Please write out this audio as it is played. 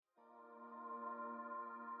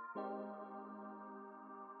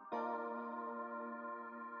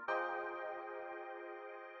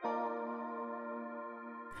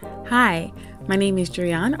Hi, my name is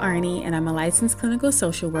Julianne Arney, and I'm a licensed clinical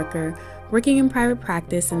social worker working in private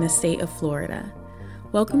practice in the state of Florida.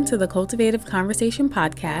 Welcome to the Cultivative Conversation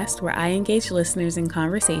podcast, where I engage listeners in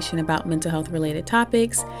conversation about mental health related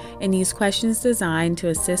topics and use questions designed to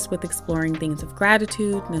assist with exploring themes of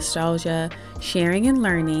gratitude, nostalgia, sharing and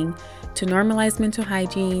learning, to normalize mental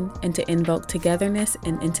hygiene, and to invoke togetherness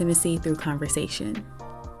and intimacy through conversation.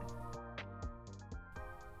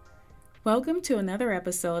 Welcome to another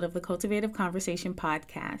episode of the Cultivative Conversation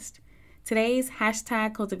podcast. Today's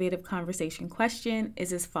 #Cultivative Conversation question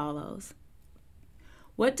is as follows.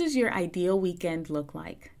 What does your ideal weekend look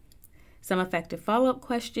like? Some effective follow-up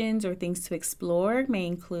questions or things to explore may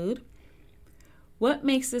include: what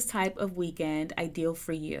makes this type of weekend ideal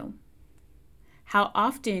for you? How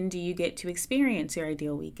often do you get to experience your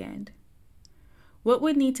ideal weekend? What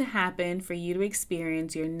would need to happen for you to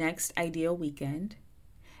experience your next ideal weekend?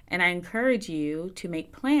 And I encourage you to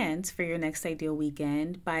make plans for your next ideal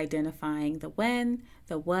weekend by identifying the when,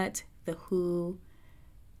 the what, the who,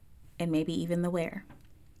 and maybe even the where.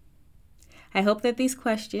 I hope that these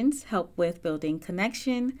questions help with building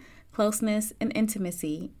connection, closeness, and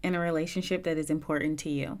intimacy in a relationship that is important to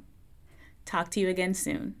you. Talk to you again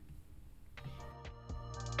soon.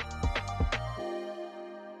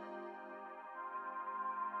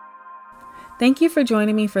 Thank you for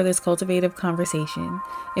joining me for this cultivative conversation.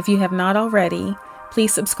 If you have not already,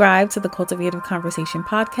 please subscribe to the Cultivative Conversation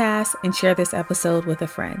podcast and share this episode with a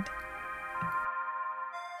friend.